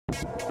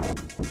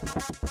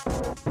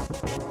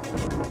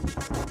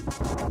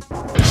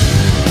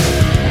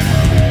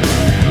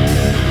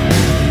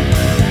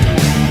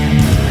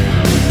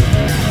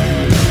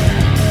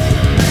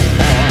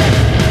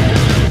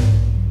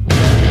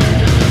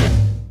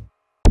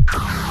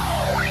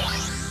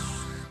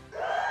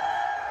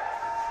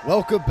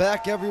Welcome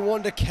back,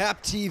 everyone, to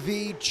Cap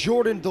TV.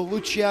 Jordan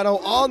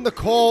DeLuciano on the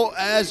call,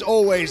 as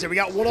always. And we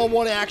got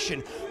one-on-one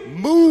action.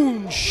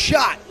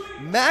 Moonshot.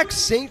 Max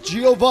St.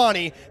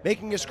 Giovanni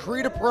making his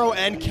Creed Pro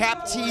and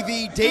Cap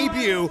TV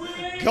debut,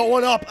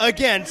 going up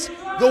against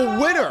the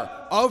winner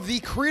of the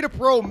Creed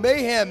Pro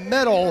Mayhem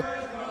Medal,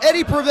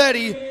 Eddie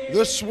Prevetti,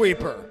 the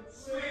sweeper.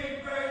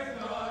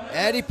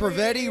 Eddie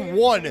Prevetti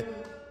won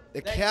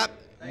the Cap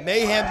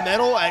Mayhem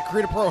Medal at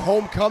Creed Pro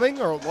Homecoming,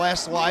 or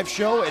last live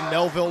show in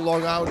Melville,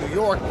 Long Island, New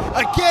York,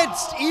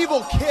 against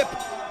Evil Kip.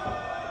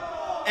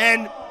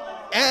 And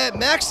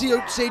Max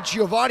St.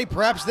 Giovanni,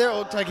 perhaps there, it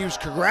looked like he was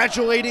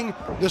congratulating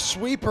the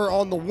sweeper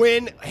on the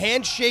win.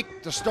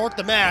 Handshake to start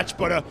the match,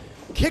 but a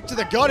kick to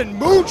the gut and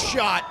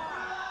moonshot.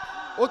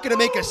 Looking to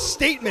make a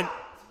statement.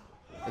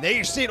 And there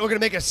you see it, looking to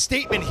make a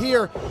statement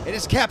here in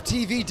his Cap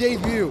TV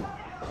debut.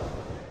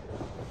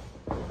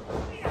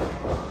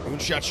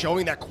 Moonshot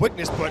showing that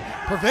quickness, but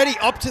Prevetti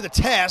up to the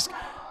task,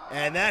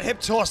 and that hip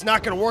toss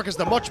not going to work as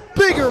the much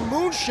bigger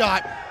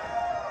Moonshot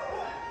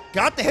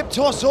got the hip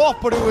toss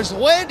off, but it was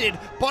landed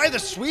by the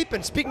sweep.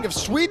 And speaking of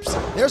sweeps,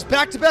 there's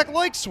back-to-back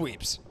leg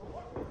sweeps.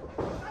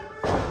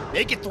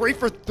 Make it 3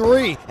 for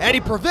 3.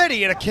 Eddie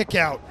Prevetti and a kick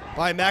out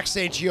by Max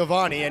St.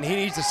 Giovanni, and he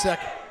needs a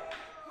second.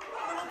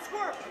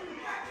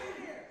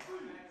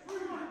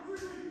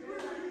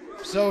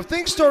 So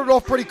things started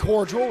off pretty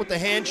cordial with the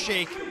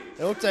handshake.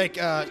 It looked like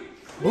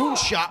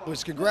Moonshot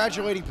was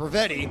congratulating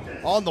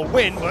Prevetti on the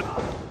win, but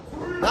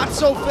not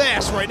so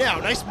fast right now.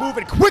 Nice move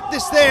and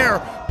quickness there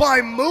by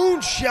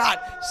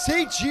Moonshot.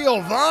 St.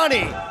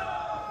 Giovanni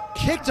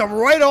kicked him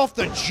right off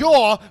the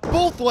jaw.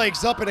 Both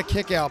legs up and a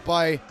kick out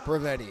by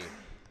Prevetti.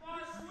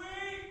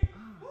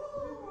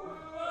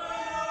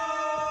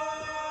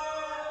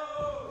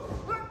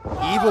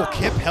 Evil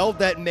Kip held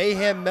that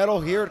Mayhem Medal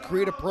here at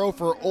Creed Pro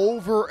for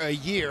over a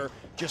year,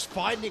 just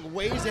finding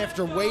ways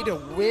after way to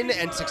win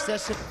and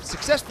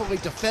successfully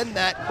defend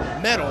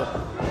that medal.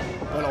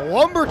 But a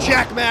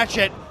lumberjack match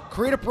at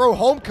Creed Pro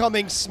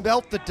Homecoming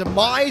smelt the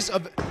demise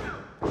of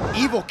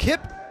Evil Kip.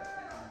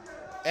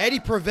 Eddie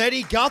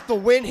Prevetti got the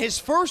win. His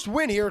first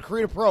win here at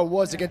Creed Pro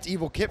was against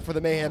Evil Kip for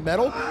the Mayhem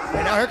Medal.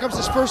 And now here comes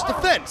his first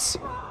defense.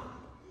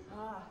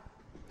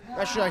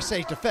 Or should I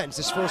say defense,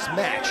 his first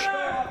match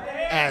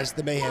as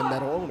the Mayhem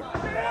Medal owner.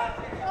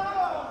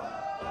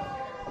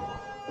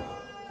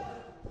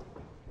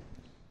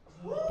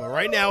 But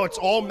right now, it's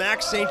all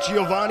Max St.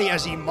 Giovanni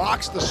as he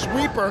mocks the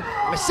sweeper.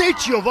 And St.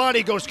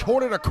 Giovanni goes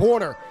corner to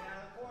corner.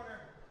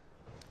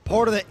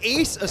 Part of the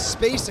Ace of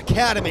Space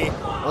Academy,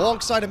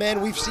 alongside a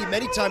man we've seen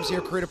many times here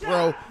at Creed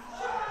Pro,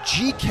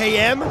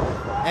 GKM,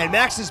 and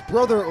Max's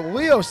brother,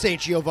 Leo St.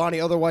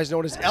 Giovanni, otherwise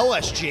known as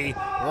LSG.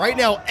 Right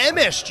now,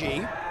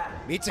 MSG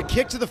meets a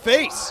kick to the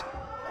face.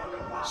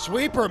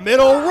 Sweeper,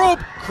 middle rope,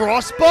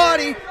 cross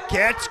body,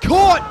 gets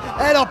caught,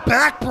 and a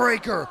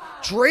backbreaker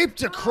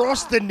draped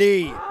across the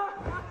knee.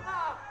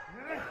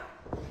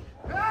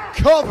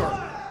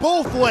 Cover,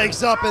 both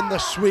legs up, and the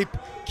sweep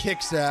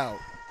kicks out.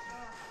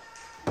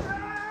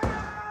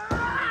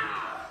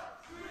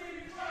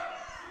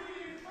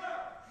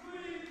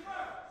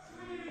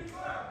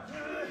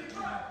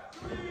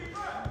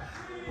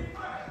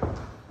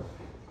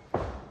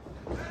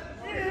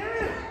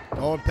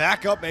 Going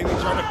back up, maybe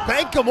trying to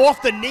bank him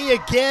off the knee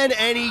again,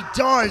 and he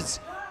does.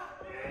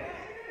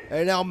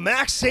 And now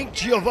Max St.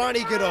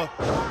 Giovanni gonna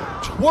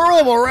twirl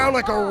him around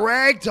like a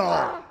rag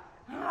doll.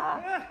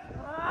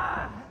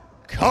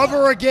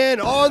 Cover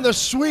again on the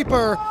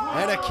sweeper,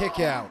 and a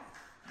kick out.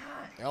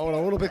 That one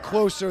a little bit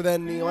closer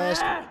than the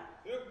last one.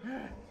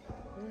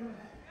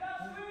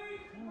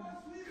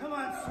 Come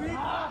on, sweep.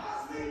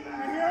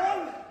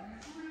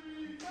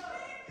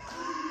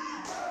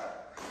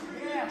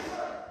 Yeah.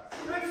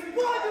 That's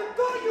what you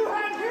thought you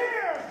had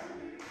here.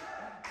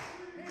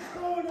 It's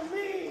going to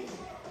me.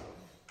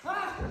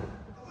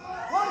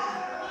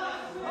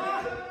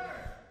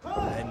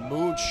 And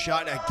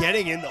Moonshot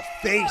getting in the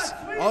face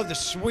of the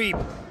sweep.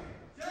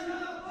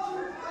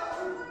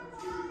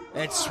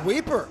 And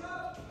sweeper.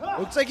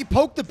 Looks like he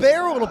poked the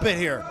bear a little bit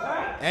here.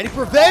 Eddie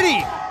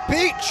Prevetti,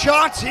 big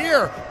shots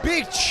here.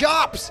 Big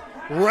chops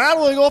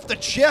rattling off the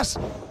chest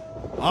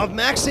of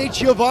Max St.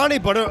 Giovanni,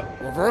 but a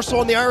reversal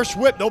on the Irish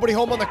whip. Nobody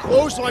home on the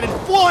clothesline,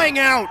 and flying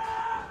out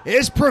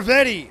is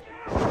Prevetti.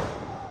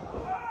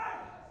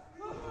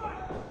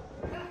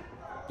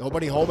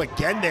 Nobody home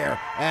again there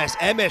as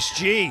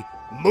MSG.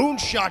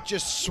 Moonshot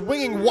just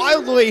swinging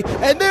wildly,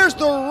 and there's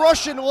the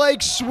Russian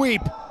leg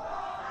sweep.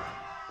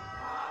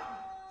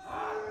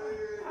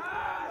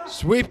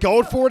 Sweep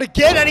going for it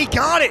again, and he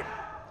got it.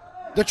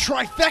 The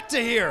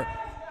trifecta here.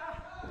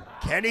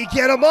 Can he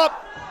get him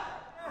up?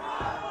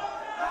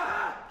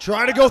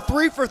 Trying to go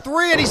 3 for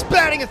 3, and he's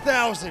batting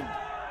 1,000.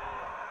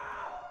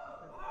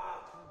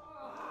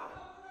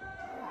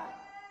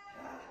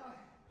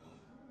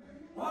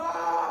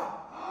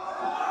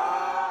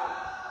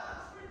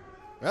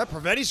 Yeah,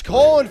 Pravetti's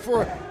calling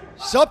for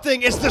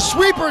something. It's the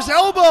sweeper's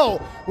elbow.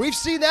 We've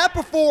seen that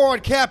before on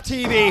Cap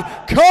TV.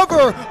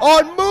 Cover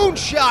on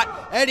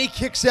Moonshot, and he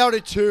kicks out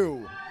at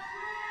 2.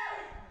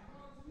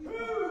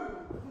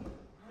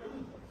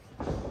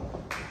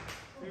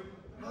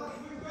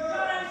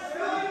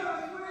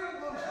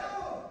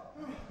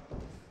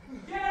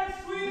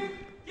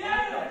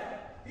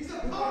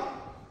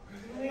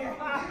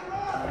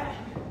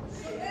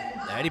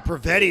 Eddie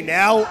Pravetti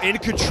now in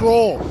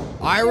control.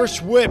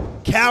 Irish whip,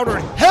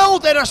 countered,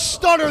 held, and a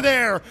stunner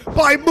there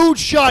by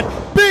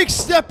Moonshot. Big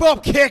step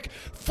up kick,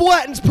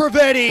 flattens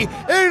Pravetti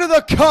into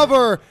the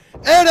cover,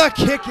 and a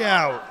kick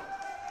out.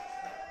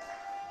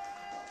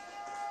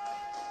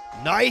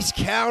 Nice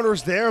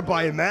counters there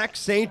by Max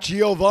St.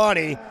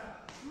 Giovanni.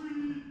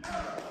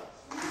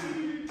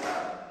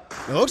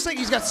 It looks like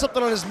he's got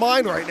something on his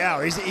mind right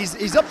now.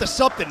 He's up to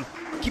something.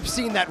 Keep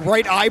seeing that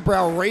right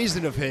eyebrow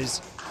raising of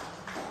his.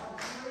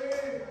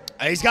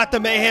 He's got the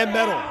Mayhem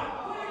Medal.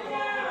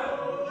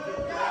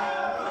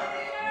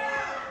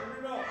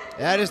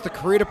 That is the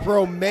Creator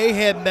Pro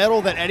Mayhem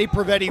Medal that Eddie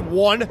Pravetti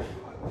won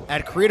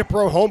at Creator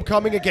Pro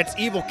Homecoming against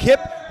Evil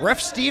Kip.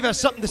 Ref Steve has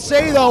something to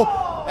say, though,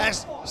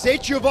 as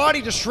St.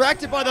 Giovanni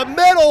distracted by the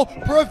medal.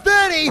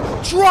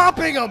 Pravetti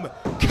dropping him.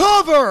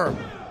 Cover.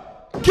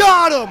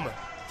 Got him.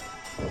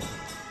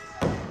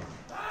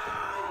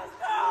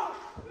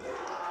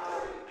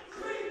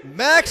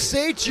 Max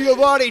St.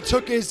 Giovanni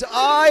took his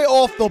eye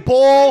off the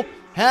ball,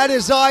 had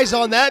his eyes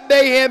on that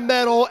Mayhem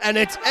Medal, and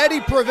it's Eddie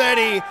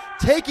Pravetti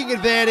taking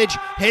advantage.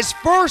 His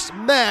first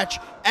match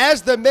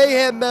as the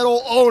Mayhem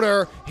Medal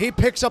owner, he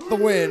picks up the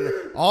win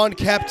on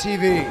Cap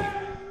TV.